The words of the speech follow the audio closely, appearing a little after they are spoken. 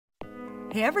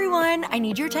Hey everyone, I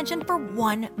need your attention for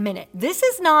 1 minute. This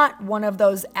is not one of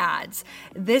those ads.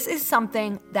 This is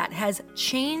something that has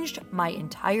changed my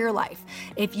entire life.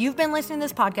 If you've been listening to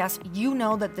this podcast, you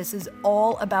know that this is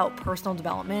all about personal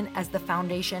development as the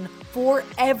foundation for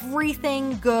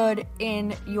everything good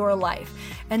in your life.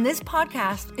 And this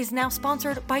podcast is now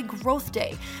sponsored by Growth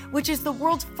Day, which is the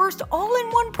world's first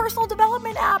all-in-one personal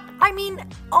development app. I mean,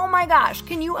 oh my gosh,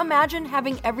 can you imagine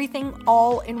having everything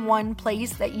all in one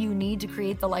place that you need to create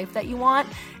the life that you want?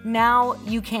 Now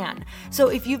you can. So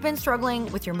if you've been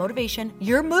struggling with your motivation,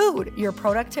 your mood, your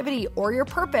productivity, or your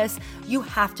purpose, you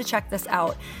have to check this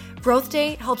out. Growth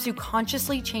Day helps you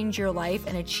consciously change your life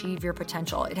and achieve your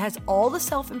potential. It has all the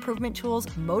self-improvement tools,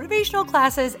 motivational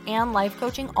classes, and life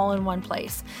coaching all in one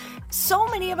place. So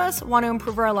many of us want to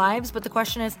improve our lives, but the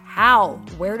question is how?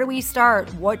 Where do we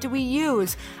start? What do we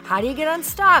use? How do you get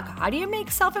unstuck? How do you make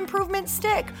self-improvement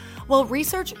stick? Well,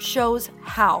 research shows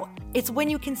how. It's when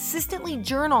you consistently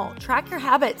journal, track your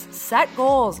habits, set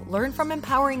goals, learn from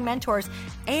empowering mentors,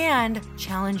 and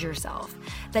challenge yourself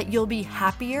that you'll be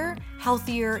happier,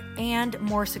 healthier, and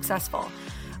more successful.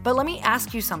 But let me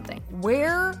ask you something.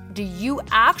 Where do you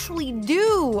actually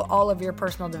do all of your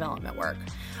personal development work?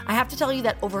 I have to tell you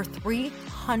that over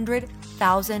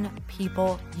 300,000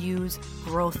 people use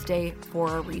Growth Day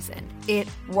for a reason. It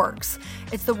works.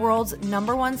 It's the world's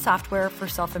 #1 software for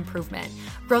self-improvement.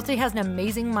 Growth Day has an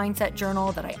amazing mindset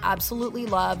journal that I absolutely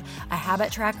love, a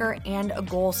habit tracker, and a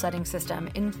goal-setting system.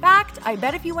 In fact, I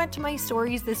bet if you went to my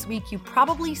stories this week, you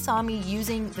probably saw me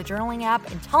using the journaling app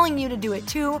and telling you to do it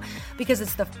too, because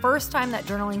it's the first time that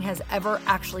journaling has ever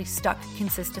actually stuck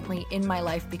consistently in my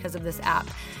life because of this app.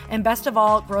 And best of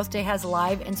all, Growth Day has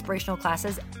live inspirational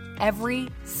classes every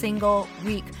single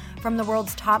week from the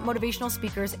world's top motivational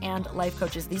speakers and life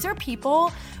coaches. These are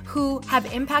people who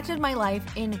have impacted my life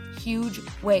in huge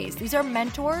ways. These are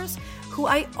mentors who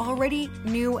I already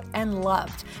knew and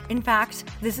loved. In fact,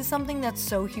 this is something that's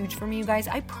so huge for me, you guys.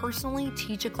 I personally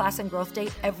teach a class in Growth Day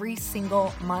every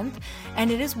single month,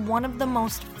 and it is one of the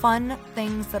most fun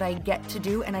things that I get to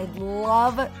do, and I'd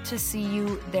love to see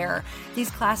you there.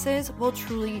 These classes will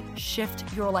truly shift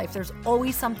your life. There's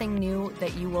always something new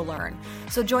that you will learn.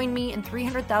 So join me and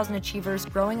 300,000 achievers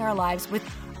growing our lives with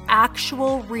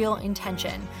actual real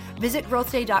intention. Visit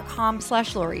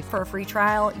growthday.com/Lori for a free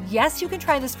trial. Yes, you can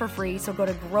try this for free. So go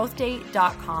to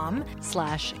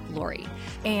growthday.com/Lori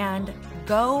and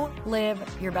go live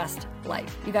your best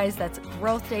life. You guys, that's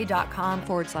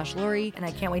growthday.com/Lori. And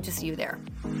I can't wait to see you there.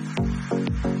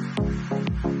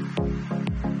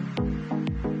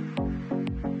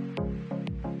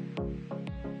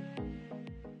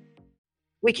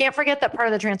 We can't forget that part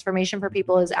of the transformation for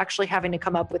people is actually having to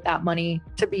come up with that money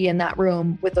to be in that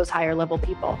room with those higher level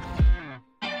people.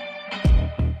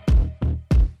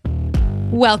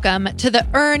 Welcome to the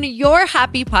Earn Your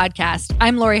Happy podcast.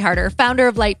 I'm Lori Harder, founder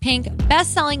of Light Pink,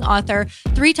 best-selling author,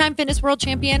 3-time fitness world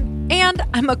champion, and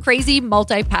I'm a crazy,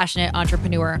 multi-passionate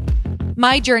entrepreneur.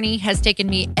 My journey has taken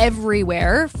me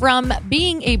everywhere, from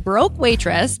being a broke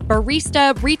waitress,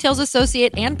 barista, retail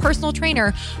associate, and personal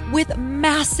trainer with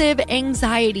massive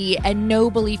anxiety and no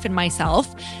belief in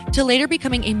myself, to later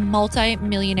becoming a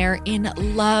multi-millionaire in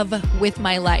love with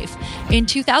my life. In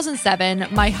 2007,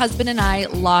 my husband and I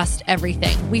lost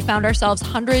everything. We found ourselves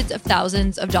hundreds of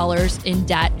thousands of dollars in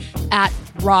debt at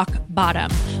rock bottom.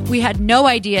 We had no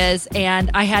ideas, and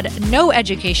I had no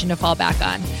education to fall back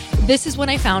on. This is when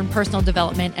I found personal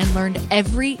development and learned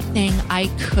everything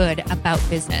I could about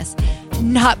business.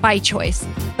 Not by choice,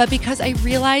 but because I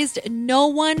realized no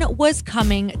one was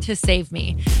coming to save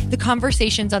me. The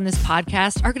conversations on this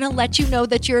podcast are going to let you know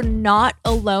that you're not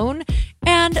alone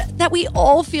and that we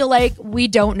all feel like we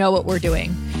don't know what we're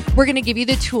doing. We're going to give you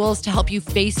the tools to help you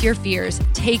face your fears,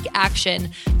 take action,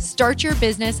 start your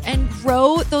business, and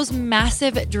grow those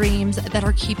massive dreams that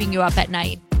are keeping you up at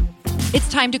night. It's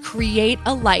time to create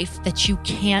a life that you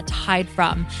can't hide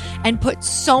from and put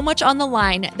so much on the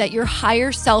line that your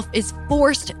higher self is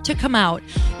forced to come out.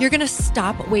 You're going to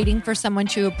stop waiting for someone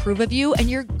to approve of you, and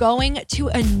you're going to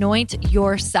anoint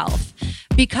yourself.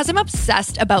 Because I'm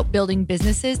obsessed about building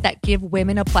businesses that give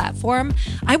women a platform,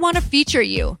 I want to feature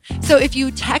you. So if you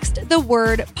text the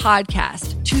word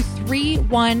podcast to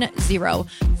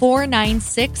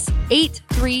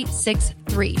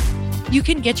 310-496-8363, you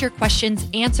can get your questions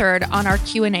answered on our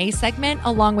Q&A segment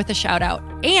along with a shout out.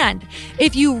 And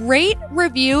if you rate,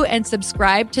 review, and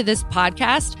subscribe to this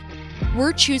podcast,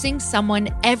 we're choosing someone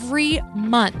every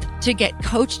month to get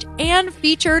coached and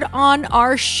featured on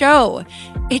our show.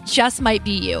 It just might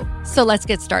be you. So let's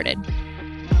get started.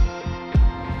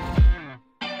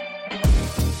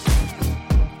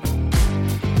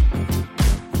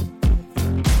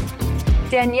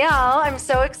 Danielle, I'm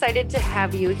so excited to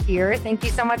have you here. Thank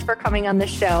you so much for coming on the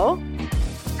show.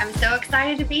 I'm so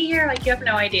excited to be here. Like, you have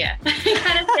no idea.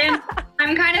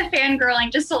 I'm kind of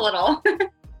fangirling just a little.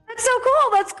 That's so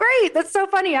cool. That's great. That's so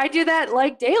funny. I do that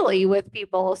like daily with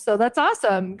people. So that's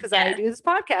awesome because I do this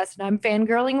podcast and I'm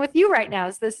fangirling with you right now.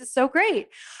 So this is so great.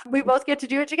 We both get to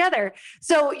do it together.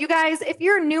 So you guys, if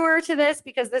you're newer to this,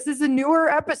 because this is a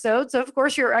newer episode, so of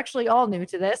course you're actually all new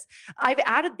to this, I've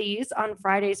added these on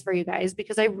Fridays for you guys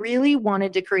because I really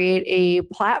wanted to create a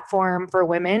platform for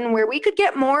women where we could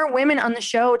get more women on the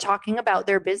show talking about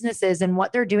their businesses and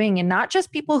what they're doing, and not just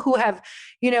people who have,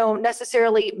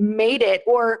 necessarily made it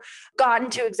or gotten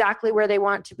to exactly where they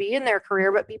want to be in their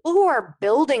career, but people who are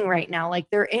building right now, like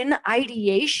they're in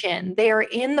ideation, they are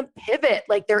in the pivot,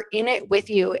 like they're in it with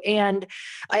you. And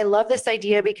I love this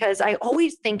idea because I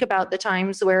always think about the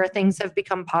times where things have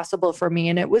become possible for me.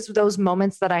 And it was those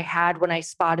moments that I had when I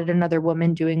spotted another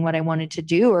woman doing what I wanted to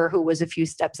do or who was a few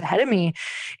steps ahead of me.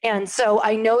 And so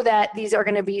I know that these are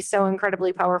going to be so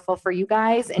incredibly powerful for you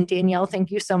guys. And Danielle, thank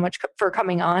you so much for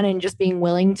coming on and just being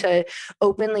willing to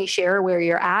openly share where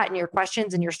you're at and your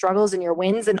questions and your struggles and your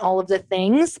wins and all of the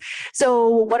things. So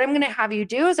what I'm going to have you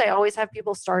do is I always have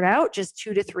people start out just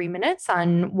 2 to 3 minutes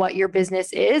on what your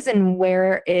business is and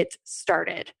where it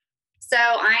started. So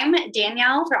I'm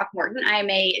Danielle Throckmorton. I'm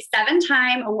a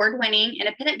 7-time award-winning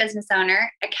independent business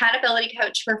owner, accountability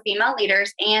coach for female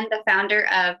leaders, and the founder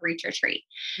of Reach Retreat.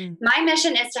 My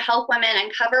mission is to help women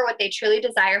uncover what they truly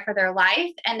desire for their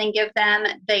life and then give them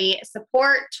the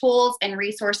support, tools, and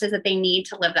resources that they need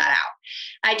to live that out.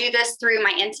 I do this through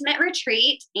my intimate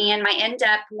retreat and my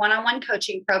in-depth one-on-one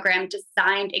coaching program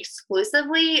designed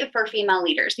exclusively for female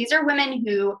leaders. These are women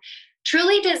who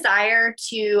truly desire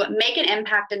to make an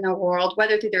impact in the world,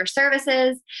 whether through their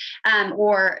services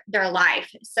or their life.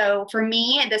 So for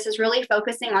me, this is really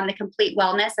focusing on the complete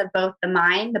wellness of both the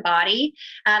mind, the body.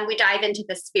 We dive into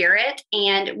the spirit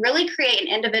and really create an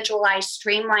individualized,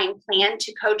 streamlined plan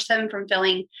to coach them from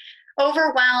feeling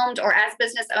overwhelmed, or as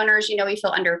business owners, we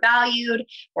feel undervalued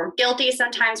or guilty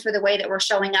sometimes for the way that we're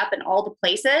showing up in all the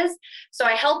places. So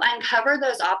I help uncover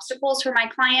those obstacles for my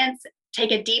clients,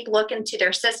 take a deep look into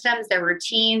their systems, their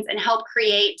routines, and help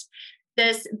create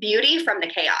this beauty from the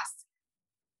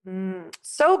chaos.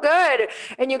 So good.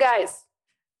 And you guys,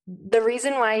 the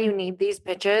reason why you need these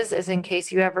pitches is in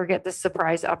case you ever get the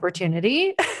surprise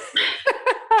opportunity.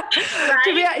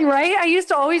 Right? I used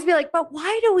to always be like, but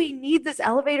why do we need this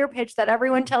elevator pitch that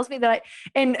everyone tells me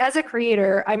and as a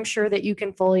creator, I'm sure that you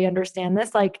can fully understand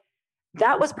this. Like,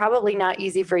 that was probably not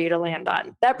easy for you to land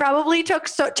on. That probably took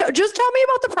just tell me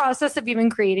about the process of even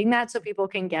creating that so people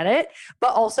can get it,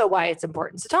 but also why it's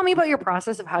important. So tell me about your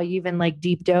process of how you even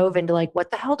deep dove into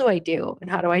what the hell do I do and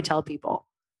how do I tell people?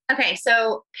 Okay.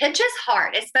 So pitch is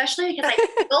hard, especially because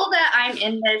I feel that I'm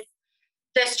in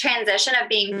this transition of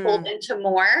being pulled into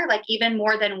more, even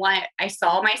more than what I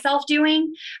saw myself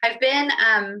doing. I've been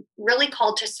really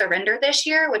called to surrender this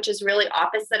year, which is really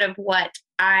opposite of what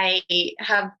I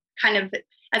have kind of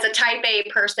as a type A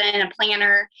person, a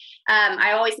planner.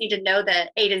 I always need to know the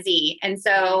A to Z. And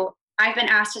so I've been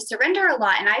asked to surrender a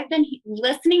lot, and I've been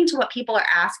listening to what people are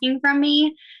asking from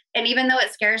me. And even though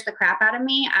it scares the crap out of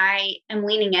me, I am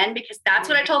leaning in because that's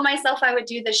what I told myself I would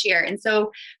do this year. And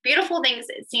so beautiful things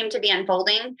seem to be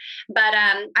unfolding. But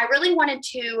I really wanted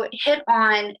to hit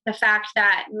on the fact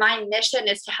that my mission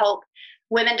is to help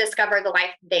women discover the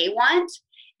life they want.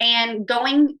 And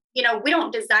going, we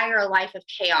don't desire a life of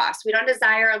chaos. We don't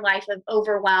desire a life of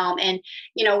overwhelm and,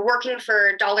 working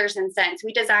for dollars and cents.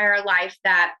 We desire a life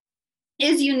that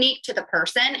is unique to the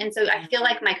person. And so I feel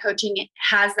like my coaching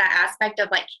has that aspect of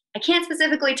I can't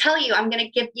specifically tell you I'm going to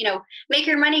give, make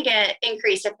your money get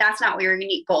increased if that's not what your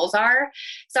unique goals are.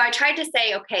 So I tried to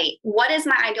say, okay, what is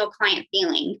my ideal client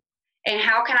feeling? And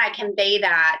how can I convey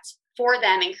that for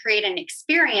them and create an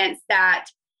experience that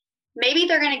maybe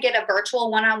they're going to get a virtual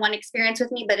one-on-one experience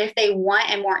with me, but if they want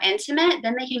a more intimate,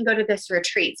 then they can go to this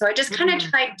retreat. So I just kind of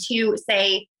tried to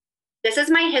say, this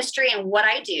is my history and what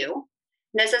I do.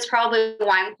 This is probably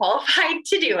why I'm qualified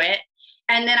to do it.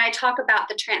 And then I talk about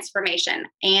the transformation.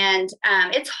 And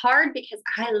it's hard because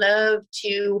I love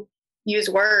to use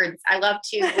words. I love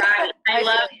to write.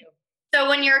 So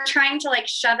when you're trying to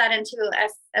shove that into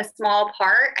a small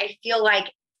part, I feel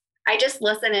like I just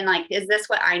listen and is this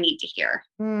what I need to hear?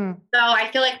 So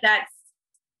I feel like that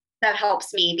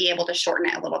helps me be able to shorten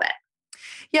it a little bit.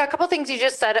 Yeah. A couple of things you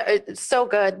just said. It's so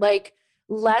good.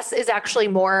 less is actually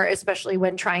more, especially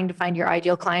when trying to find your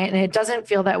ideal client. And it doesn't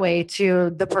feel that way to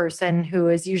the person who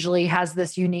is usually has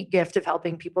this unique gift of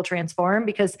helping people transform,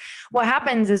 because what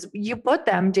happens is you put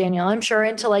them, Danielle, I'm sure,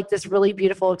 into like this really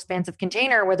beautiful, expansive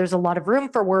container where there's a lot of room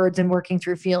for words and working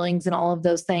through feelings and all of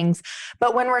those things.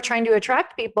 But when we're trying to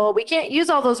attract people, we can't use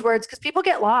all those words because people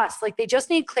get lost. Like they just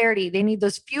need clarity. They need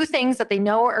those few things that they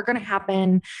know are going to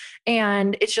happen.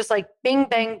 And it's just like bing,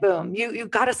 bang, boom. You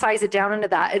got to size it down into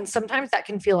that. And sometimes that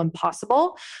can feel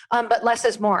impossible, but less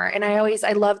is more. And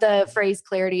I love the phrase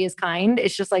clarity is kind.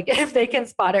 It's just like, if they can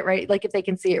spot it right, like if they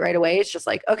can see it right away, it's just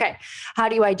like, okay, how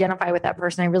do you identify with that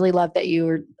person? I really love that you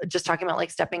were just talking about like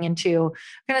stepping into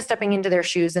their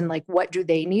shoes and like, what do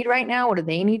they need right now? What do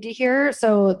they need to hear?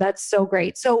 So that's so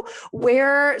great. So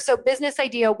business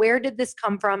idea, where did this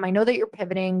come from? I know that you're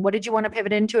pivoting. What did you want to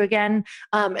pivot into again?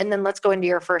 And then let's go into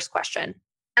your first question.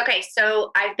 Okay.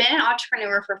 So I've been an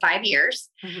entrepreneur for 5 years.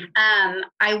 Mm-hmm.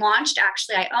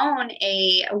 I own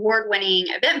a award-winning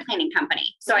event planning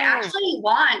company. So I actually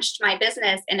launched my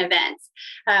business in events,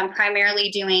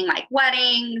 primarily doing like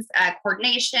weddings,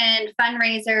 coordination,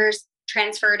 fundraisers,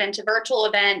 transferred into virtual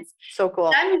events. So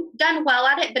cool. Done well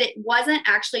at it, but it wasn't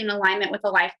actually in alignment with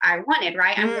the life I wanted,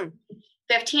 right? I'm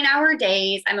 15-hour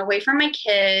days. I'm away from my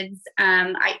kids.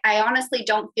 I honestly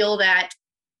don't feel that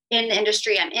in the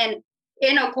industry I'm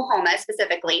in Oklahoma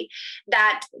specifically,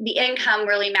 that the income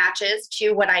really matches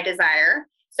to what I desire.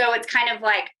 So it's kind of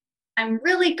like, I'm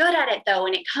really good at it though,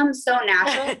 and it comes so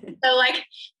natural. So like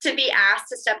to be asked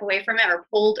to step away from it or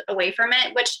pulled away from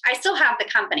it, which I still have the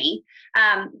company,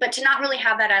 but to not really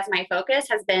have that as my focus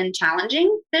has been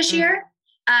challenging this year.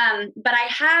 But I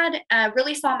had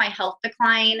really saw my health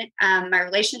decline, my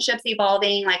relationships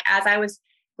evolving, like as I was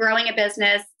growing a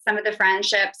business, some of the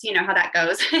friendships, you know how that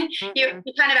goes. You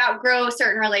kind of outgrow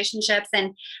certain relationships,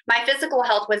 and my physical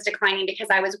health was declining because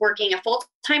I was working a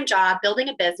full-time job, building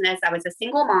a business. I was a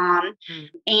single mom,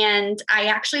 and I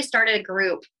actually started a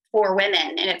group for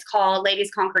women, and it's called Ladies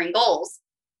Conquering Goals.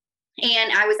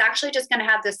 And I was actually just going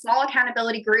to have this small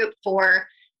accountability group for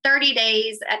 30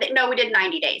 days. We did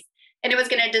 90 days. And it was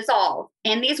going to dissolve.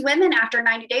 And these women after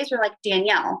 90 days were like,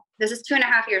 Danielle, this is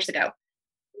 2.5 years ago.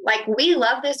 Like, we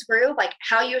love this group, like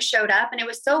how you showed up. And it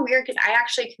was so weird because I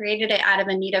actually created it out of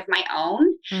a need of my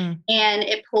own. And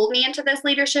it pulled me into this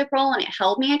leadership role and it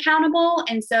held me accountable.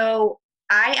 And so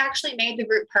I actually made the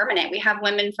group permanent. We have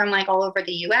women from like all over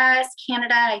the US,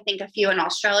 Canada, I think a few in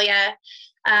Australia.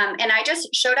 And I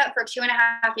just showed up for 2.5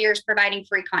 years, providing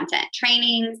free content,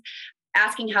 trainings,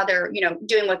 asking how they're,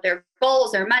 doing with their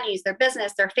goals, their monies, their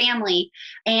business, their family.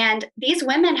 And these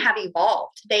women have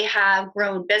evolved. They have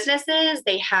grown businesses.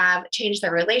 They have changed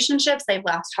their relationships. They've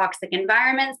left toxic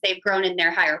environments. They've grown in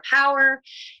their higher power.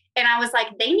 And I was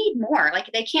like, they need more.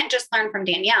 Like, they can't just learn from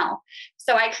Danielle.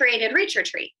 So I created Reach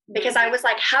Retreat because I was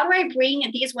like, how do I bring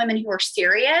these women who are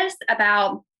serious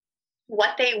about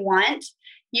what they want,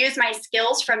 use my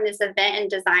skills from this event and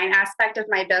design aspect of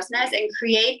my business, and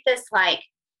create this, like,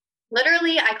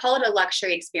 literally, I call it a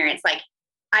luxury experience. Like,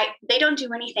 they don't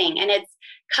do anything, and it's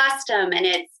custom, and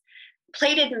it's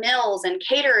plated meals and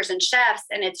caterers and chefs.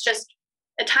 And it's just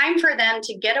a time for them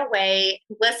to get away,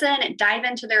 listen, dive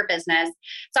into their business.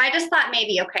 So I just thought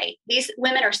maybe, okay, these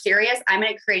women are serious. I'm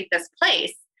going to create this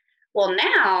place. Well,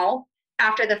 now,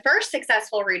 after the first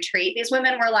successful retreat, these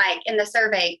women were like, in the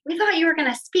survey, we thought you were going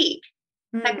to speak.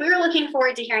 Like, we were looking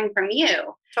forward to hearing from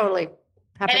you. Totally.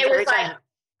 Happens, and it was like,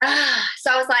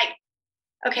 so I was like,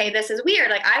 okay, this is weird.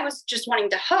 Like, I was just wanting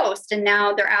to host, and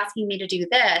now they're asking me to do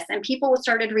this. And people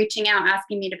started reaching out,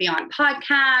 asking me to be on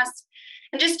podcasts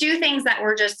and just do things that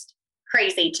were just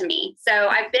crazy to me. So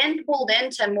I've been pulled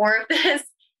into more of this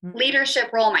leadership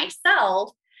role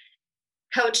myself,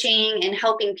 coaching and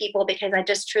helping people, because I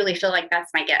just truly feel like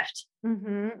that's my gift.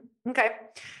 Okay.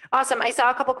 Awesome. I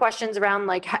saw a couple questions around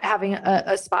like having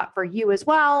a spot for you as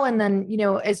well. And then,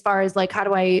 as far as like, how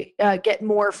do I get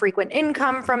more frequent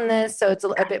income from this? So it's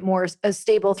a bit more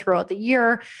stable throughout the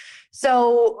year.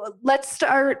 So let's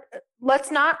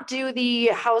not do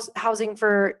the housing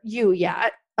for you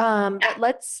yet. But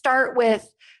let's start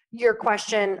with your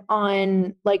question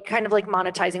on like kind of like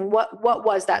monetizing. What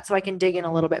was that? So I can dig in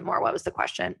a little bit more. What was the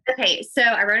question? Okay. So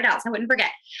I wrote it out so I wouldn't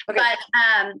forget. Okay. But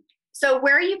so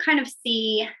where you kind of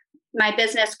see my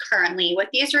business currently with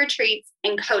these retreats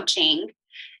and coaching,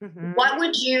 what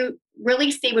would you really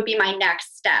see would be my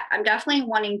next step? I'm definitely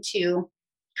wanting to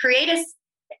create a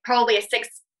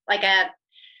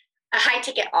high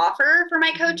ticket offer for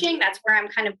my coaching. That's where I'm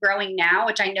kind of growing now,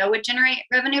 which I know would generate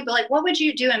revenue. But like, what would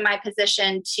you do in my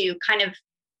position to kind of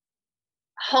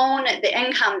hone the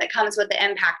income that comes with the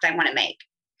impact I want to make?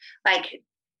 Like,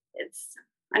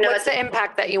 I know what's the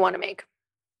impact that you want to make?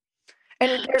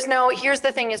 And here's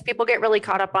the thing is people get really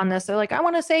caught up on this. They're like, I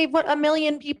want to save 1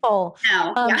 million people.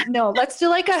 No, let's do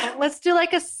like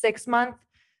a 6 month,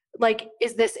 like,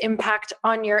 is this impact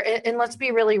on and let's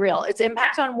be really real. It's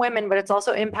impact on women, but it's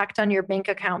also impact on your bank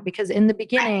account, because in the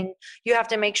beginning, you have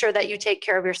to make sure that you take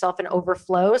care of yourself and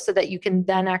overflow so that you can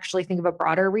then actually think of a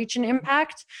broader reach and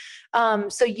impact.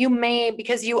 So you may,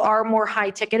 because you are more high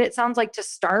ticket, it sounds like, to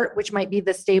start, which might be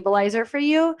the stabilizer for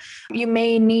you, you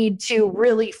may need to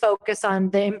really focus on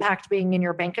the impact being in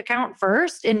your bank account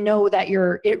first and know that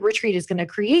your retreat is going to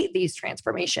create these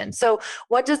transformations. So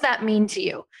what does that mean to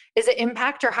you? Is it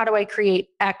impact, or how do I create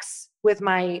X with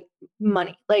my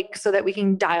money? Like, so that we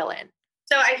can dial in.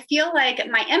 So I feel like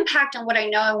my impact and what I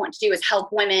know I want to do is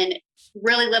help women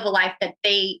really live a life that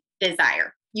they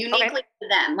desire uniquely to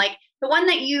them. Like the one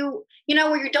that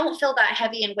where you don't feel that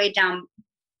heavy and weighed down,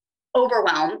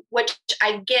 overwhelmed, which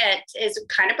I get is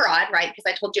kind of broad, right? Because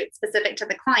I told you it's specific to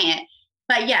the client.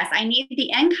 But yes, I need the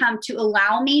income to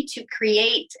allow me to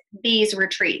create these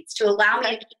retreats, to allow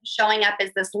me to keep showing up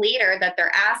as this leader that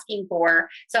they're asking for.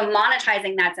 So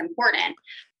monetizing that's important.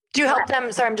 Do you help them?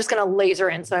 Sorry, I'm just going to laser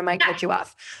in, so I might cut you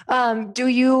off. Do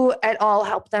you at all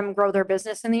help them grow their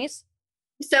business in these?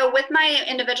 So with my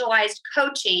individualized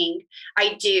coaching,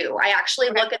 I do. I actually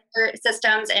look at their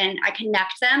systems and I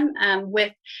connect them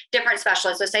with different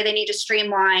specialists. So say they need to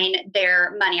streamline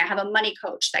their money. I have a money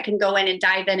coach that can go in and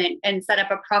dive in and set up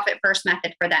a profit first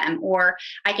method for them. Or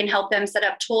I can help them set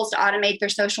up tools to automate their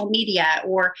social media,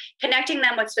 or connecting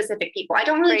them with specific people. I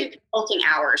don't really do consulting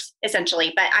hours,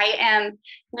 essentially, but I am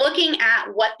looking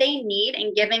at what they need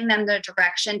and giving them the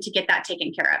direction to get that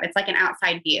taken care of. It's like an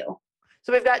outside view.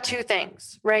 So we've got 2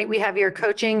 things, right? We have your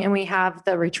coaching and we have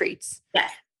the retreats.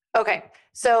 Yes. Okay.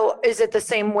 So is it the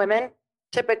same women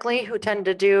typically who tend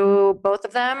to do both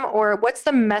of them? Or what's the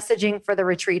messaging for the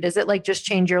retreat? Is it like just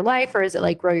change your life, or is it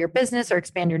like grow your business or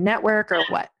expand your network, or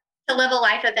what? To live a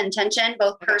life of intention,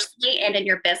 both personally and in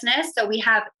your business. So we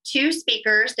have 2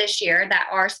 speakers this year that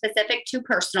are specific to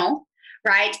personal,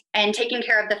 right? And taking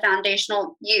care of the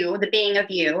foundational you, the being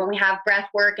of you. And we have breath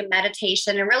work and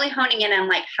meditation and really honing in on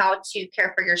like how to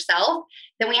care for yourself.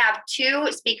 Then we have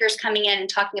 2 speakers coming in and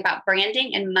talking about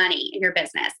branding and money in your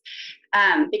business.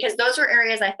 Because those were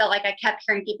areas I felt like I kept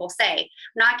hearing people say, I'm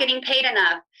not getting paid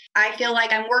enough. I feel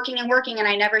like I'm working and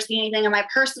I never see anything in my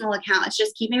personal account. It's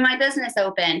just keeping my business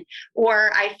open.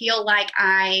 Or I feel like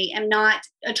I am not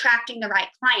attracting the right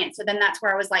clients. So then that's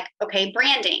where I was like, okay,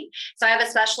 branding. So I have a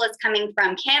specialist coming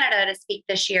from Canada to speak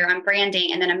this year on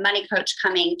branding, and then a money coach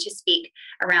coming to speak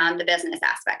around the business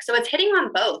aspect. So it's hitting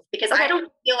on both, because I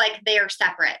don't feel like they are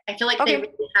separate. I feel like they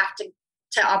really have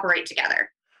to operate together.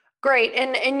 Great.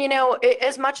 And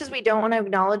as much as we don't want to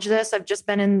acknowledge this, I've just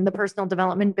been in the personal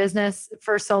development business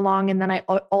for so long. And then I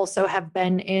also have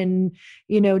been in,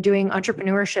 doing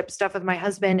entrepreneurship stuff with my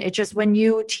husband. It's just, when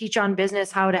you teach on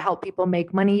business, how to help people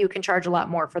make money, you can charge a lot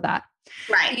more for that.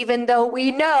 Right. Even though we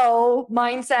know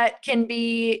mindset can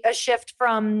be a shift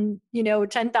from,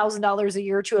 $10,000 a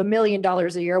year to $1 million a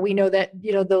year. We know that,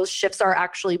 those shifts are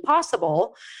actually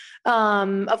possible.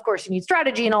 Of course, you need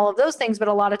strategy and all of those things, but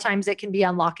a lot of times it can be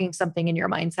unlocking something in your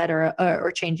mindset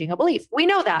or changing a belief. We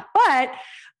know that, but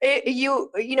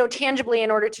tangibly,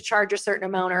 in order to charge a certain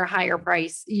amount or a higher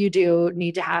price, you do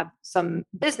need to have some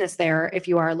business there if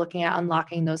you are looking at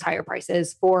unlocking those higher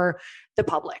prices for the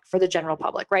public, for the general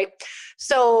public, right?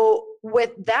 So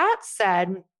with that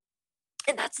said,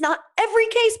 and that's not every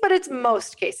case, but it's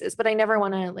most cases, but I never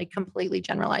want to like completely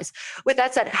generalize. With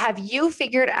that said, have you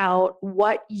figured out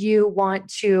what you want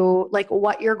to, like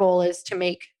what your goal is to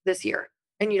make this year?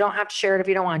 And you don't have to share it if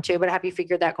you don't want to, but have you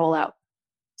figured that goal out?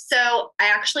 So I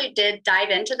actually did dive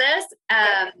into this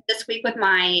this week with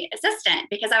my assistant,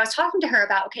 because I was talking to her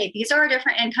about, okay, these are our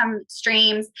different income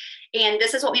streams, and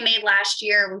this is what we made last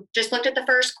year. We just looked at the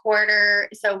first quarter.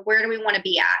 So where do we want to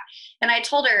be at? And I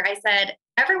told her, I said,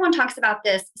 everyone talks about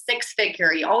this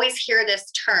 6-figure. You always hear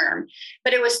this term,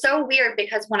 but it was so weird,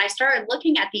 because when I started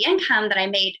looking at the income that I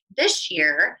made this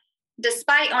year,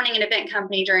 despite owning an event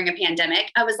company during a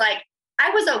pandemic, I was like,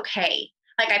 I was okay.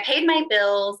 Like, I paid my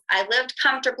bills, I lived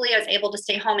comfortably, I was able to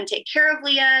stay home and take care of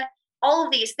Leah, all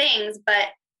of these things, but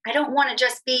I don't want to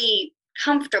just be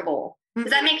comfortable. Does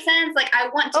that make sense? Like, I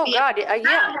want to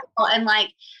and like,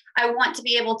 I want to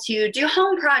be able to do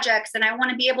home projects, and I want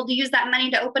to be able to use that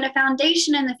money to open a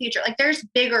foundation in the future. Like, there's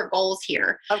bigger goals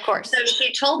here. Of course. So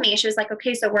she told me, she was like,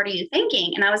 okay, so what are you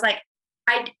thinking? And I was like,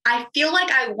 I feel like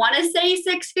I want to say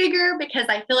 6-figure, because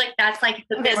I feel like that's like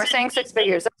the business. We're saying 6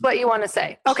 figures. That's what you want to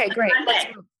say. Okay, great.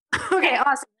 Okay,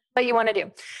 awesome. that you want to do.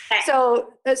 Okay.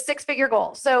 So a 6-figure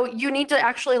goal. So you need to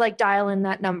actually like dial in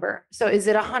that number. So is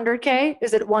it 100K?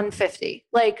 Is it 150?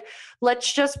 Like,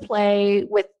 let's just play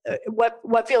with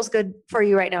what feels good for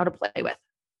you right now to play with.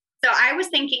 So I was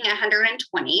thinking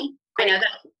 120. Great. I know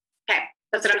that. Okay.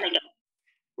 That's what I'm thinking.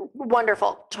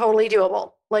 Wonderful. Totally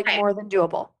doable. Like Okay. more than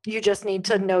doable. You just need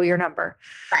to know your number.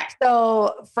 Right.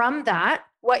 So from that,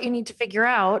 what you need to figure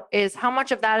out is how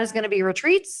much of that is going to be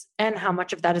retreats and how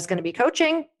much of that is going to be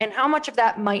coaching and how much of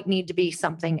that might need to be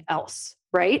something else,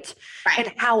 right? Right.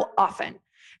 And how often.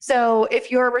 So if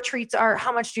your retreats are,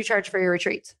 how much do you charge for your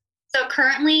retreats? So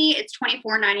currently it's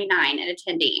 $24.99 an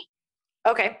attendee.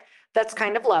 Okay. That's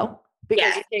kind of low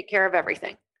because Yes. you take care of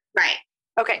everything. Right.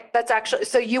 Okay. That's actually,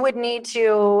 so you would need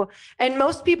to, and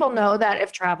most people know that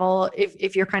if travel,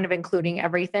 if you're kind of including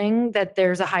everything, that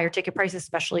there's a higher ticket price,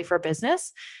 especially for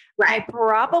business. Right.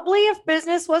 Probably if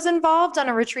business was involved on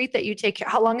a retreat that you take,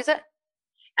 how long is it?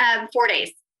 4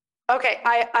 days. Okay.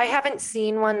 I haven't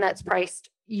seen one that's priced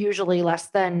usually less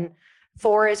than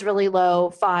 4 is really low,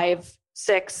 5,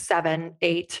 6, 7,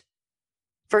 8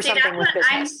 for See, something with that's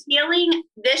what I'm business. feeling.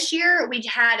 This year we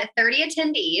had 30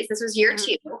 attendees. This was year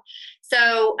 2.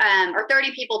 So, or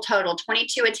 30 people total,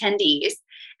 22 attendees.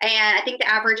 And I think the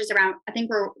average is around, I think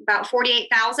we're about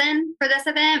 48,000 for this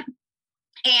event.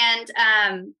 And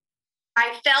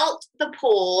I felt the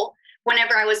pull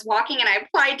whenever I was walking and I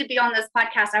applied to be on this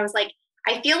podcast. I was like,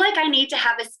 I feel like I need to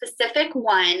have a specific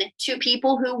one to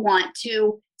people who want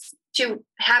to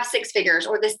have 6 figures,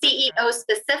 or the CEO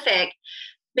specific.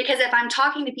 Because if I'm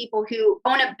talking to people who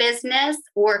own a business,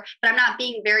 but I'm not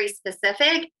being very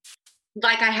specific,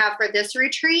 like I have for this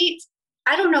retreat,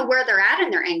 I don't know where they're at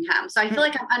in their income. So I feel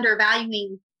like I'm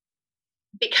undervaluing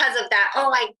because of that.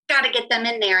 Oh, I got to get them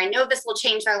in there. I know this will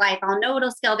change their life. I'll know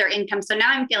it'll scale their income. So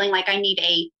now I'm feeling like I need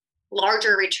a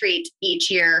larger retreat each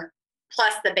year,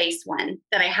 plus the base one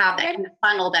that I have that can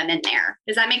funnel them in there.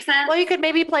 Does that make sense? Well, you could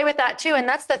maybe play with that too. And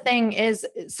that's the thing is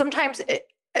sometimes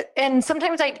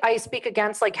I speak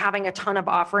against like having a ton of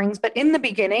offerings, but in the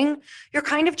beginning, you're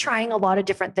kind of trying a lot of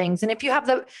different things. And if you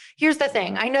have here's the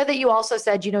thing, I know that you also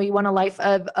said, you want a life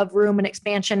of room and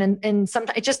expansion. And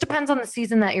sometimes it just depends on the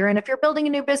season that you're in. If you're building a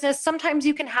new business, sometimes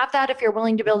you can have that if you're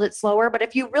willing to build it slower. But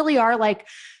if you really are like,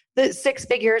 the 6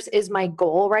 figures is my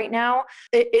goal right now.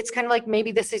 It's kind of like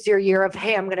maybe this is your year of,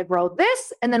 hey, I'm going to grow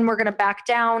this. And then we're going to back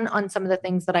down on some of the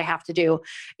things that I have to do.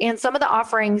 And some of the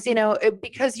offerings,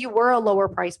 because you were a lower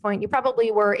price point, you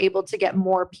probably were able to get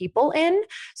more people in.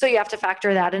 So you have to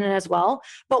factor that in as well.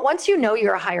 But once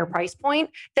you're a higher price point,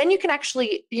 then you can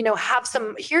actually, have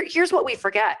some, here's what we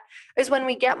forget is when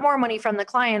we get more money from the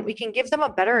client, we can give them a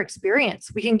better experience.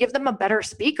 We can give them a better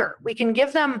speaker. We can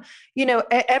give them,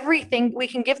 everything. We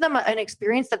can give them an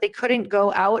experience that they couldn't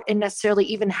go out and necessarily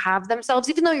even have themselves,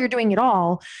 even though you're doing it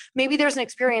all. Maybe there's an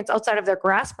experience outside of their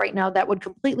grasp right now that would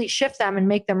completely shift them and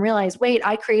make them realize, wait,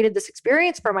 I created this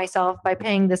experience for myself by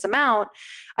paying this amount.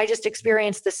 I just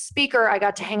experienced this speaker. I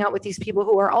got to hang out with these people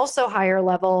who are also higher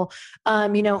level,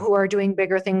 who are doing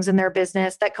bigger things in their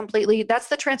business. That's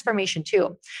the transformation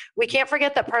too. We can't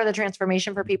forget that part of the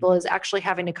transformation for people is actually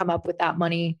having to come up with that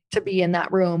money to be in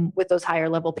that room with those higher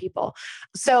level people.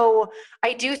 So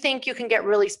I do think you can get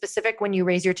really specific when you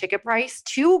raise your ticket price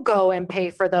to go and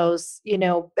pay for those,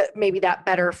 maybe that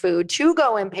better food, to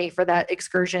go and pay for that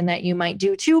excursion that you might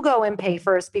do, to go and pay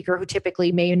for a speaker who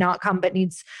typically may not come but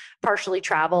needs partially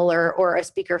travel or a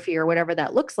speaker fee or whatever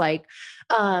that looks like.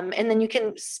 And then you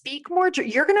can speak more.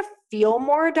 You're going to feel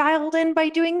more dialed in by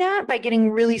doing that, by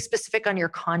getting really specific on your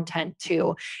content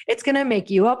too. It's going to make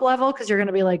you up level because you're going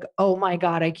to be like, oh my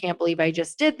God, I can't believe I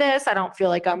just did this. I don't feel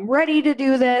like I'm ready to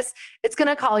do this. It's going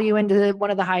to call you into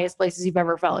one of the highest places you've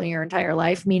ever felt in your entire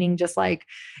life, meaning just like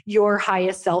your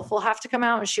highest self will have to come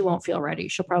out and she won't feel ready.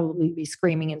 She'll probably be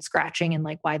screaming and scratching and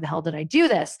like, why the hell did I do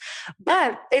this?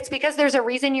 But it's because there's a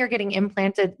reason you're getting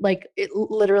implanted. Like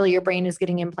literally your brain is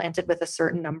getting implanted with a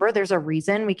certain number. There's a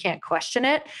reason. We can't question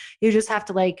it. You just have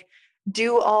to like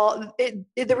do all it.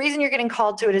 The reason you're getting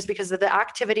called to it is because of the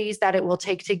activities that it will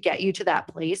take to get you to that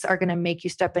place are going to make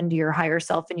you step into your higher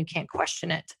self and you can't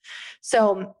question it.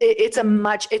 So it's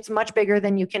much bigger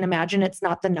than you can imagine. It's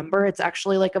not the number. It's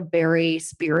actually like a very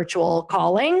spiritual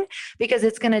calling because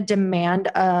it's going to demand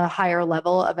a higher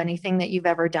level of anything that you've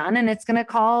ever done. And it's going to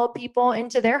call people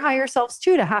into their higher selves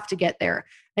too, to have to get there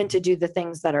and to do the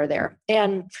things that are there.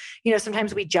 And,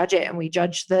 sometimes we judge it and we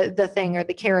judge the thing or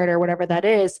the carrot or whatever that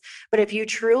is. But if you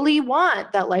truly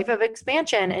want that life of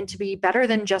expansion and to be better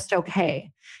than just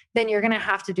okay, then you're going to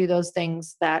have to do those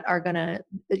things that are going to,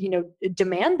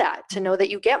 demand that, to know that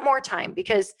you get more time,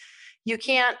 because you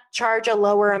can't charge a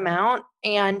lower amount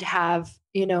and have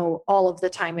all of the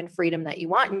time and freedom that you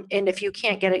want. And if you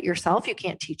can't get it yourself, you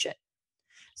can't teach it.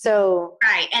 So,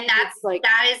 right. And that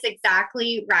is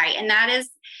exactly right. And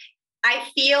I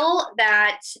feel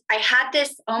that I had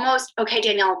this almost, okay,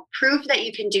 Danielle, proof that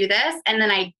you can do this. And then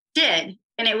I did,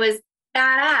 and it was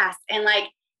badass. And like,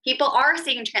 people are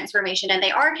seeing transformation and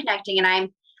they are connecting. And I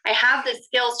have the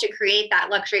skills to create that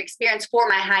luxury experience for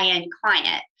my high-end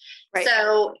client. Right.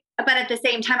 So, but at the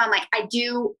same time, I'm like,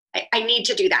 I need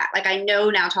to do that. Like, I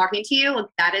know now talking to you,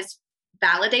 that is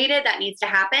validated, that needs to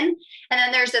happen. And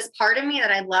then there's this part of me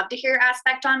that I love to hear your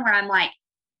aspect on, where I'm like,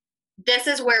 this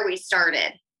is where we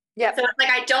started. Yeah. So it's like,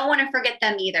 I don't want to forget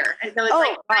them either. And so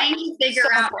it's trying to figure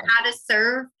out how to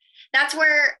serve. That's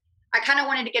where I kind of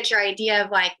wanted to get your idea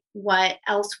of like, what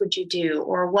else would you do,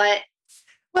 or what?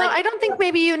 Well, I don't think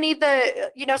maybe you need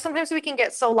sometimes we can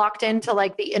get so locked into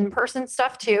like the in-person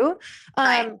stuff too.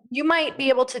 Right. You might be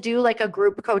able to do like a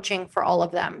group coaching for all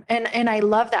of them. And I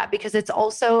love that, because it's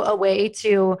also a way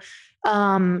to,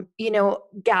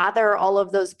 gather all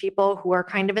of those people who are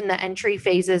kind of in the entry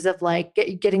phases of like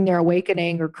getting their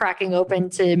awakening, or cracking open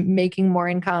to making more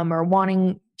income, or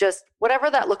wanting just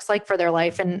whatever that looks like for their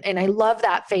life. And I love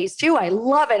that phase too. I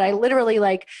love it. I literally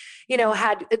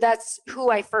that's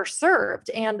who I first served,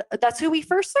 and that's who we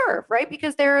first serve, right?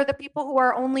 Because they're the people who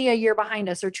are only a year behind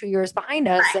us or 2 years behind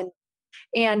us. Right.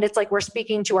 And it's like, we're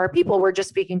speaking to our people. We're just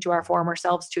speaking to our former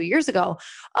selves 2 years ago.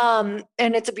 And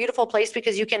it's a beautiful place,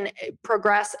 because you can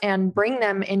progress and bring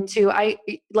them into,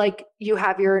 you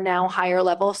have your now higher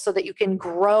level, so that you can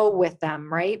grow with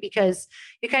them, right? Because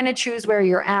you kind of choose where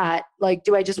you're at. Like,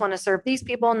 do I just want to serve these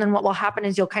people? And then what will happen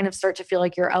is you'll kind of start to feel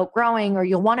like you're outgrowing, or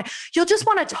you'll just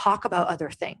want to talk about other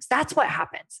things. That's what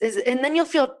happens and then you'll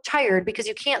feel tired, because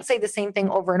you can't say the same thing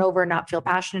over and over and not feel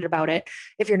passionate about it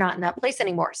if you're not in that place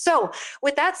anymore. So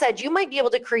with that said, you might be able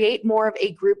to create more of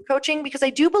a group coaching, because I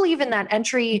do believe in that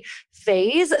entry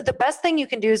phase, the best thing you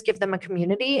can do is give them a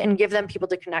community and give them people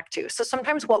to connect to. So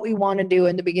sometimes what we want to do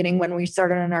in the beginning when we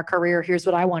started in our career, here's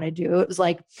what I want to do. It was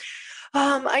like,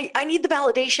 I need the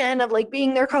validation of like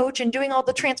being their coach and doing all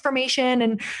the transformation.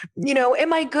 And,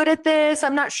 am I good at this?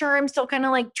 I'm not sure. I'm still kind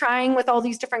of like trying with all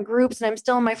these different groups, and I'm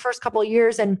still in my first couple of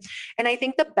years. And I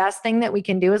think the best thing that we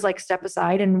can do is like step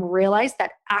aside and realize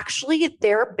that actually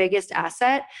their biggest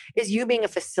asset is you being a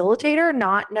facilitator,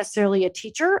 not necessarily a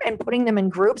teacher, and putting them in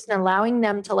groups and allowing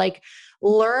them to like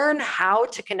learn how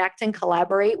to connect and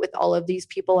collaborate with all of these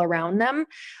people around them.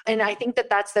 And I think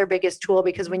that that's their biggest tool,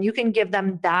 because when you can give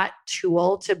them that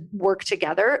tool to work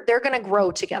together, they're going to grow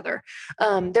together.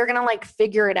 They're going to like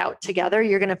figure it out together.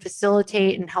 You're going to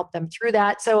facilitate and help them through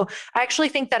that. So I actually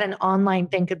think that an online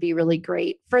thing could be really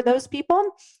great for those people.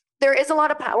 There is a lot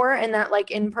of power in that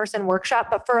like in-person workshop,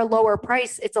 but for a lower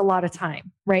price, it's a lot of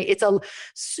time, right?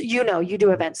 You do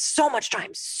events, so much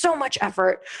time, so much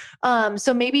effort.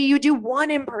 So maybe you do one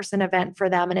in-person event for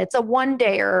them, and it's a 1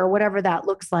 day or whatever that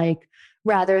looks like,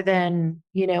 rather than,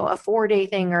 a 4-day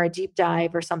thing or a deep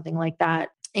dive or something like that.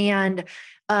 And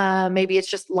maybe it's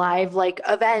just live like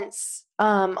events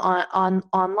on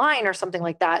online or something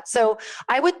like that. So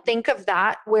I would think of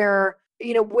that where,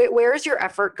 where is your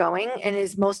effort going, and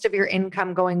is most of your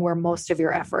income going where most of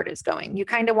your effort is going? You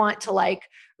kind of want to like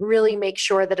really make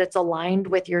sure that it's aligned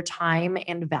with your time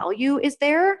and value is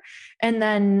there, and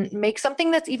then make something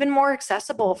that's even more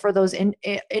accessible for those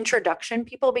introduction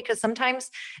people, because sometimes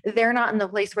they're not in the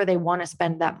place where they want to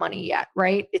spend that money yet,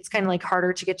 right? It's kind of like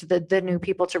harder to get to the new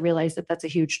people to realize that that's a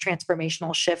huge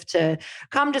transformational shift to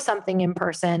come to something in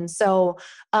person. So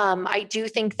I do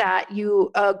think that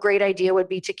a great idea would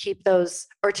be to keep those,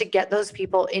 or to get those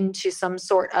people into some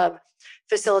sort of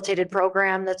facilitated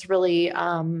program that's really,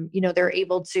 they're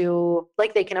able to,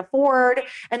 like, they can afford,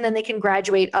 and then they can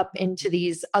graduate up into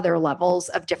these other levels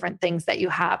of different things that you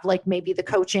have, like maybe the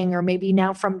coaching, or maybe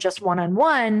now from just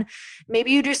one-on-one,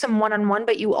 maybe you do some one-on-one,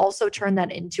 but you also turn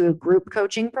that into a group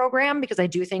coaching program, because I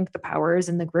do think the power is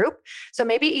in the group. So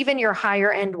maybe even your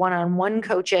higher end one-on-one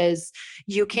coaches,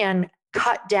 you can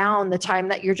cut down the time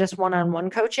that you're just one-on-one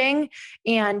coaching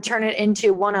and turn it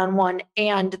into one-on-one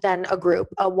and then a group,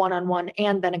 a one-on-one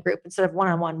and then a group, instead of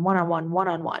one-on-one, one-on-one,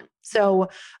 one-on-one. So,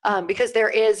 because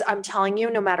I'm telling you,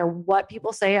 no matter what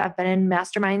people say, I've been in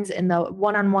masterminds, and the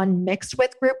one-on-one mixed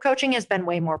with group coaching has been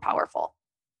way more powerful.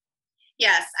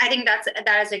 Yes, I think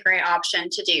that is a great option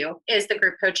to do, is the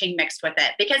group coaching mixed with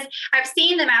it, because I've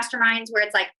seen the masterminds where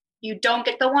it's like, you don't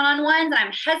get the one-on-ones, and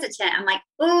I'm hesitant. I'm like,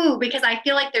 ooh, because I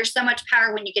feel like there's so much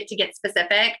power when you get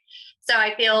specific. So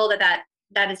I feel that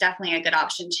is definitely a good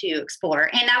option to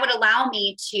explore. And that would allow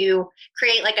me to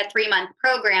create like a 3-month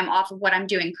program off of what I'm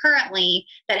doing currently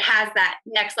that has that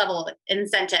next level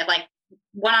incentive. Like,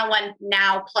 one-on-one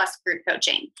now plus group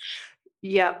coaching.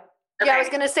 Yep. Okay. Yeah, I was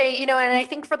going to say, and I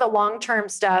think for the long-term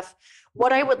stuff,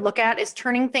 what I would look at is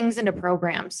turning things into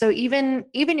programs. So even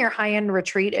your high-end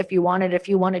retreat, if you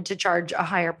wanted to charge a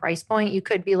higher price point, you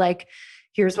could be like,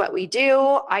 here's what we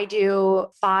do. I do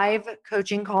 5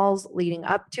 coaching calls leading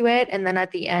up to it. And then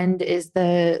at the end is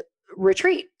the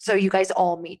retreat. So you guys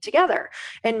all meet together,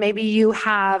 and maybe you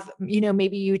have,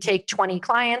 maybe you take 20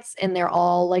 clients and they're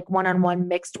all like one-on-one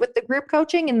mixed with the group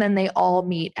coaching. And then they all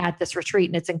meet at this retreat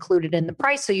and it's included in the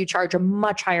price. So you charge a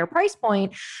much higher price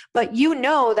point, but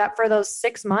that for those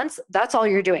 6 months, that's all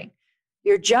you're doing.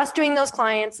 You're just doing those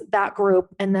clients, that group,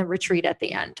 and the retreat at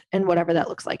the end, and whatever that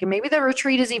looks like. And maybe the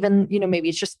retreat is even, maybe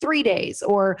it's just 3 days,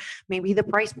 or maybe the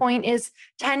price point is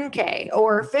 $10K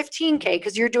or $15K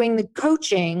because you're doing the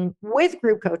coaching with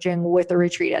group coaching with a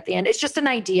retreat at the end. It's just an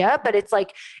idea, but it's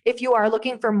like, if you are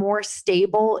looking for more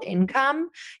stable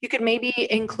income, you could maybe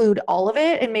include all of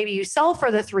it, and maybe you sell for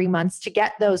the 3 months to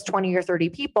get those 20 or 30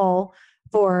 people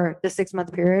for the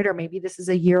 6-month period, or maybe this is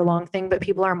a year-long thing, but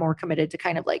people are more committed to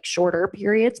kind of like shorter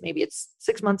periods. Maybe it's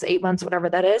 6 months, 8 months, whatever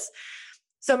that is.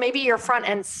 So maybe you're front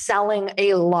end selling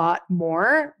a lot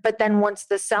more, but then once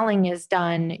the selling is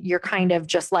done, you're kind of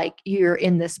just like, you're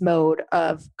in this mode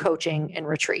of coaching and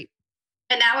retreat.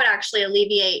 And that would actually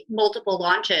alleviate multiple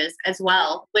launches as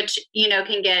well, which,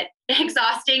 can get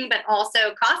exhausting, but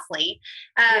also costly.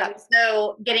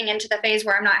 So getting into the phase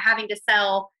where I'm not having to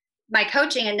sell my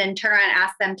coaching and then turn around and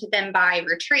ask them to then buy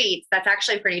retreats, that's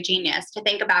actually pretty genius to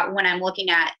think about when I'm looking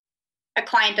at a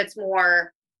client that's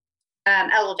more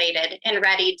elevated and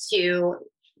ready to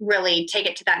really take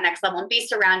it to that next level and be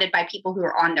surrounded by people who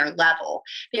are on their level.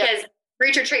 Because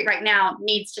Reach Retreat right now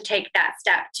needs to take that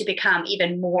step to become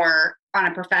even more on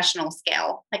a professional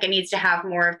scale. Like, it needs to have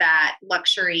more of that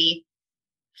luxury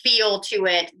feel to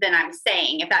it than I'm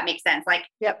saying, if that makes sense. Like,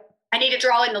 I need to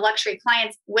draw in the luxury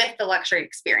clients with the luxury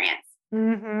experience.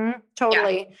 Mm-hmm.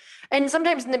 Totally. Yeah. And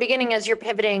sometimes in the beginning, as you're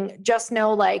pivoting, just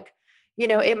know, like,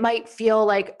 it might feel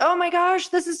like, oh my gosh,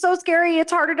 this is so scary.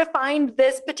 It's harder to find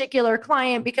this particular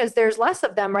client because there's less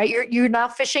of them, right? You're now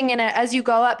fishing as you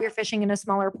go up, you're fishing in a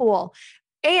smaller pool,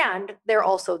 and they're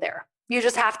also there. You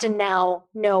just have to now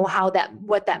know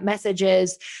what that message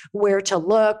is, where to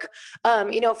look.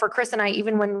 For Chris and I,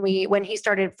 even when he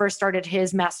first started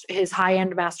his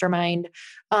high-end mastermind,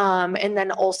 and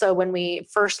then also when we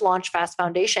first launched Fast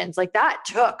Foundations, like, that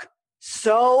took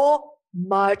so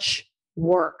much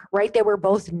work, right? They were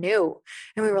both new,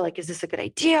 and we were like, is this a good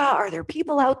idea? Are there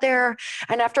people out there?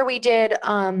 And after we did,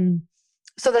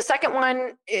 so the second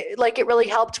one, it really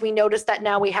helped. We noticed that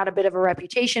now we had a bit of a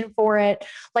reputation for it.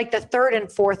 Like, the third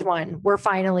and fourth one were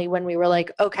finally when we were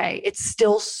like, okay, it's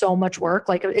still so much work.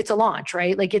 Like, it's a launch,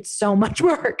 right? Like, it's so much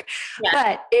work,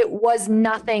 but it was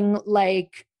nothing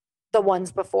like the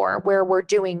ones before where we're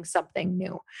doing something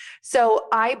new. So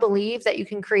I believe that you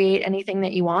can create anything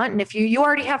that you want. And if you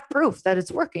already have proof that it's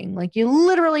working, like, you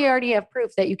literally already have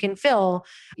proof that you can fill,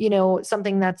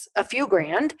 something that's a few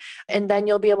grand, and then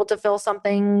you'll be able to fill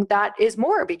something that is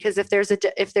more, because if there's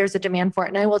a demand for it.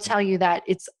 And I will tell you that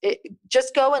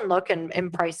just go and look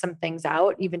and price some things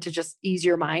out, even to just ease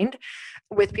your mind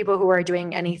with people who are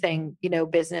doing anything,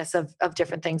 business of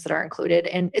different things that are included.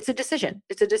 And it's a decision.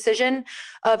 It's a decision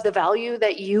of the value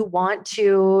that you want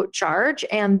to charge.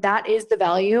 And that is the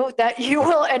value that you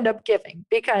will end up giving,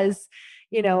 because,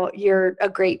 you're a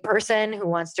great person who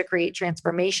wants to create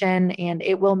transformation, and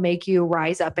it will make you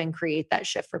rise up and create that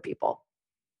shift for people.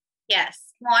 Yes.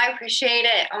 Well, I appreciate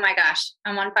it. Oh my gosh,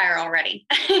 I'm on fire already.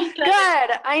 Good.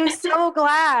 I'm so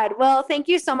glad. Well, thank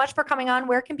you so much for coming on.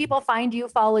 Where can people find you,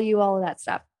 follow you, all of that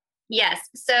stuff? Yes.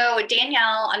 So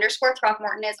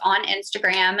Danielle_Throckmorton is on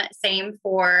Instagram. Same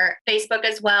for Facebook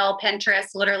as well. Pinterest,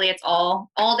 literally it's all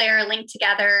there linked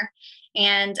together.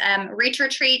 And Reach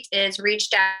Retreat is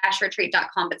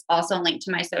reach-retreat.com. It's also linked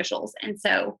to my socials. And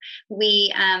so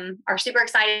we are super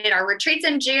excited. Our retreat's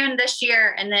in June this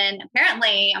year. And then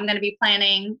apparently I'm going to be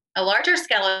planning a larger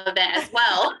scale event as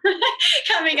well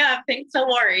coming up. Thanks to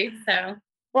Lori. So.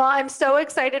 Well, I'm so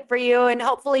excited for you. And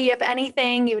hopefully, if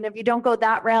anything, even if you don't go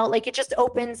that route, like, it just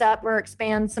opens up or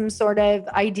expands some sort of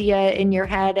idea in your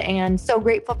head. And so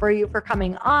grateful for you for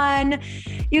coming on.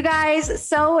 You guys,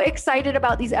 so excited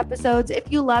about these episodes. If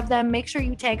you love them, make sure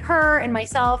you tag her and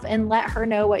myself and let her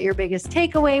know what your biggest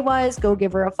takeaway was. Go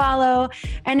give her a follow.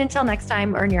 And until next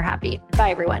time, earn your happy.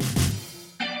 Bye, everyone.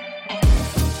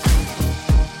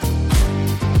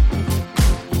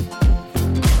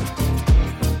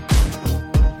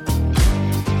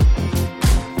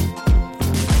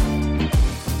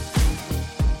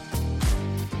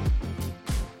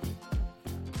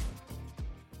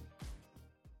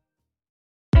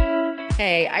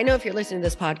 Hey, I know if you're listening to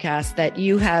this podcast that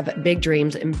you have big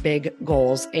dreams and big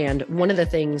goals. And one of the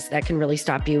things that can really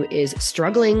stop you is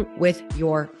struggling with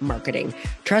your marketing.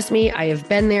 Trust me, I have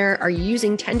been there. Are you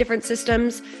using 10 different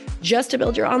systems just to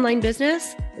build your online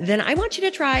business? Then I want you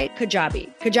to try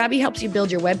Kajabi. Kajabi helps you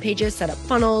build your web pages, set up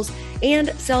funnels, and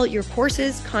sell your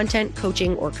courses, content,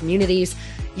 coaching, or communities.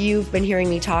 You've been hearing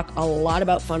me talk a lot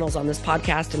about funnels on this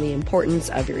podcast and the importance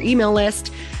of your email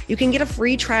list. You can get a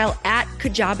free trial at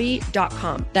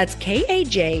kajabi.com. That's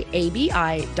Kajabi.com.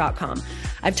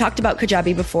 I've talked about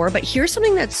Kajabi before, but here's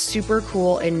something that's super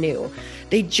cool and new.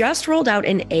 They just rolled out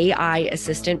an AI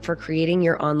assistant for creating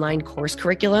your online course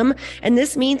curriculum. And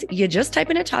this means you just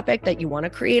type in a topic that you want to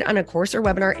create on a course or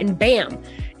webinar and bam,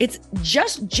 it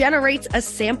just generates a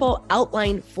sample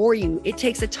outline for you. It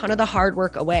takes a ton of the hard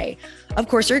work away. Of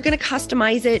course, you're going to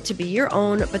customize it to be your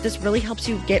own, but this really helps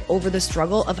you get over the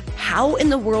struggle of how in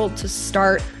the world to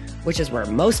start, which is where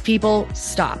most people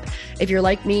stop. If you're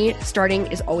like me, starting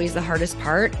is always the hardest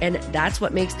part, and that's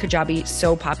what makes Kajabi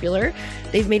so popular.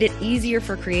 They've made it easier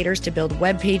for creators to build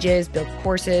web pages, build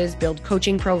courses, build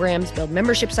coaching programs, build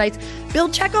membership sites,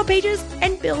 build checkout pages,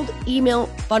 and build email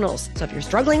funnels. So if you're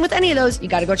struggling with any of those, you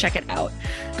got to go check it out.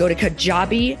 Go to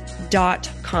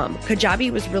Kajabi.com.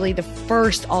 Kajabi was really the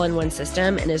first all-in-one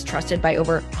system and is trusted by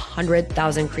over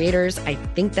 100,000 creators. I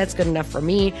think that's good enough for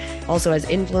me. Also has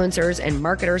influencers and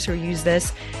marketers who use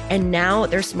this. And now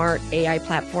their smart AI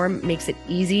platform makes it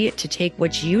easy to take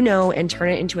what you know and turn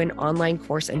it into an online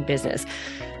course and business.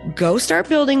 Go start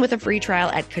building with a free trial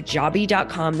at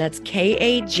Kajabi.com. That's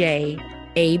Kajabi.com.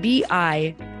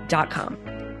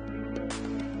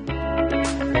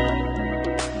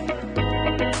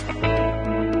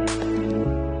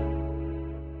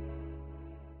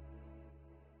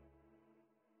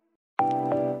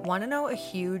 Want to know a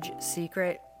huge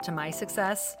secret to my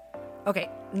success?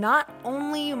 Okay, not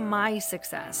only my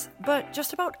success, but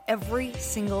just about every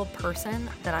single person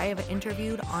that I have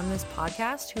interviewed on this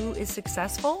podcast who is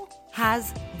successful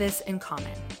has this in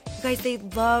common. You guys, they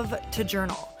love to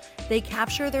journal. They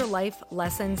capture their life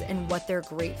lessons and what they're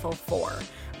grateful for.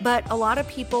 But a lot of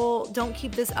people don't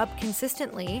keep this up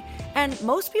consistently. And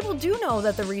most people do know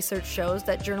that the research shows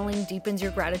that journaling deepens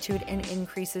your gratitude and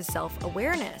increases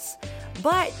self-awareness.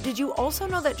 But did you also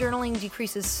know that journaling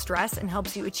decreases stress and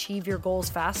helps you achieve your goals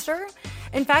faster?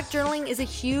 In fact, journaling is a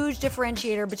huge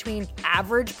differentiator between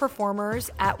average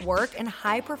performers at work and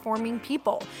high-performing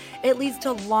people. It leads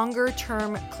to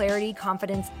longer-term clarity,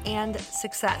 confidence, and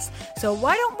success. So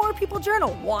why don't more people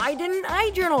journal? Why didn't I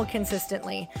journal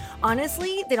consistently?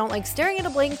 Honestly, they don't like staring at a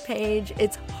blank page.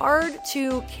 It's hard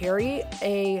to carry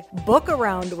a book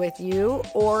around with you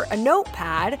or a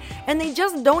notepad, and they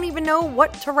just don't even know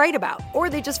what to write about, or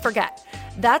they just forget.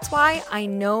 That's why I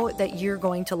know that you're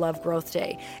going to love Growth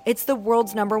Day. It's the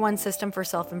world's #1 system for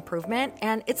self-improvement,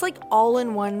 and it's like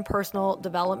all-in-one personal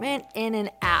development in an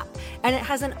app. And it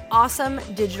has an awesome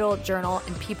digital journal,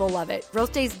 and people love it.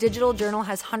 Growth Day's digital journal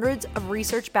has hundreds of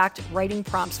research-backed writing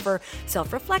prompts for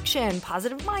self-reflection,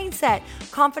 positive mindset,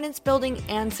 confidence building,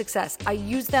 and success. I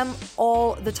use them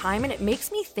all the time, and it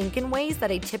makes me think in ways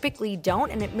that I typically don't,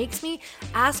 and it makes me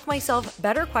ask myself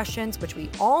better questions, which we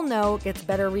all know gets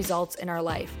better results in our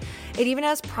life. It even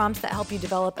has prompts that help you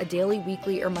develop a daily,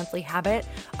 weekly, or monthly habit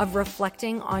of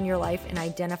reflecting on your life and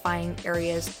identifying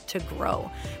areas to grow.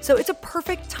 So it's a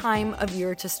perfect time of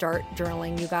year to start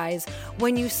journaling, you guys.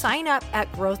 When you sign up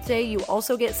at Growth Day, you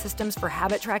also get systems for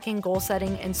habit tracking, goal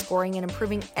setting, and scoring, and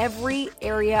improving every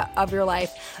area of your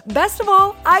life. Best of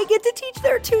all, I get to teach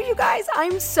there too, you guys.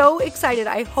 I'm so excited.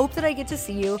 I hope that I get to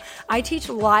see you. I teach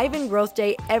live in Growth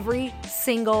Day every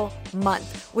single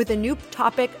month with a new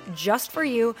topic just for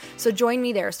you. So join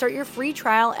me there. Start your free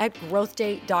trial at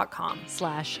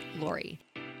growthday.com/Lori.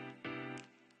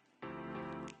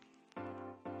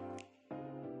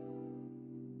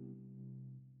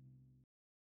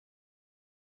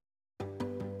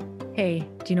 Hey,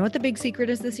 do you know what the big secret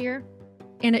is this year?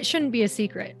 And it shouldn't be a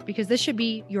secret because this should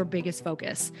be your biggest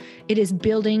focus. It is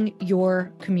building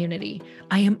your community.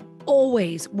 I am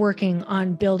always working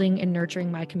on building and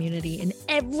nurturing my community, and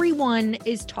everyone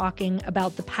is talking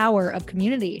about the power of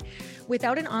community.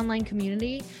 Without an online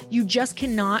community, you just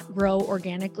cannot grow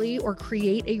organically or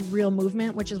create a real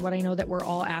movement, which is what I know that we're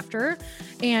all after.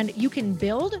 And you can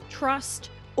build trust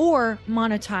or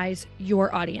monetize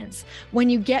your audience.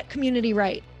 When you get community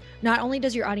right, not only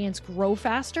does your audience grow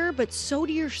faster, but so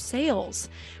do your sales.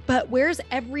 But where's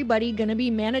everybody going to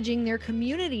be managing their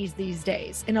communities these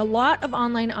days? And a lot of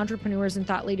online entrepreneurs and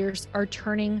thought leaders are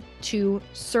turning to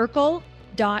Circle.so.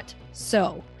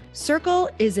 Circle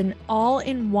is an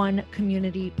all-in-one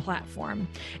community platform.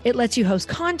 It lets you host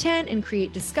content and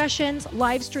create discussions,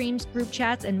 live streams, group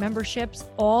chats, and memberships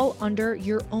all under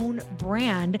your own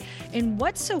brand. And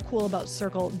what's so cool about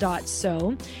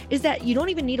Circle.so is that you don't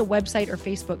even need a website or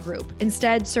Facebook group.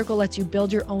 Instead, Circle lets you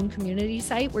build your own community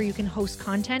site where you can host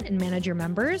content and manage your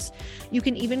members. You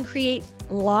can even create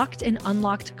locked and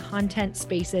unlocked content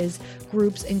spaces,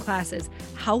 groups, and classes.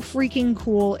 How freaking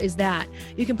cool is that?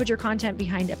 You can put your content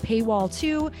behind a paywall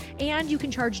too, and you can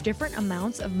charge different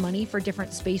amounts of money for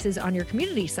different spaces on your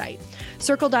community site.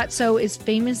 Circle.so is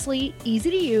famously easy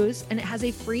to use, and it has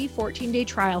a free 14-day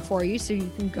trial for you, so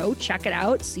you can go check it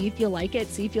out, see if you like it,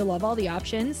 see if you love all the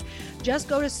options. Just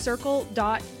go to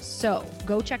Circle.so.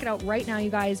 Go check it out right now, you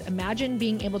guys. Imagine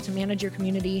being able to manage your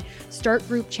community, start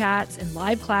group chats and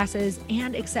live classes,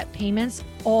 and accept payments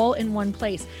all in one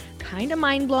place. Kind of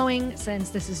mind-blowing,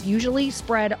 since this is usually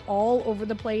spread all over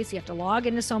the place. You have to log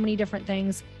into so many different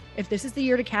things. If this is the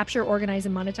year to capture, organize,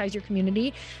 and monetize your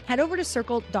community, head over to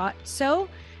Circle.so.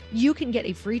 You can get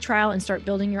a free trial and start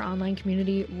building your online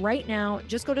community right now.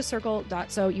 Just go to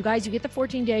Circle.so. You guys, you get the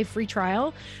 14-day free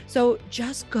trial. So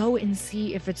just go and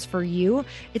see if it's for you.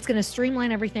 It's going to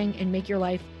streamline everything and make your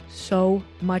life so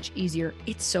much easier.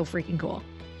 It's so freaking cool.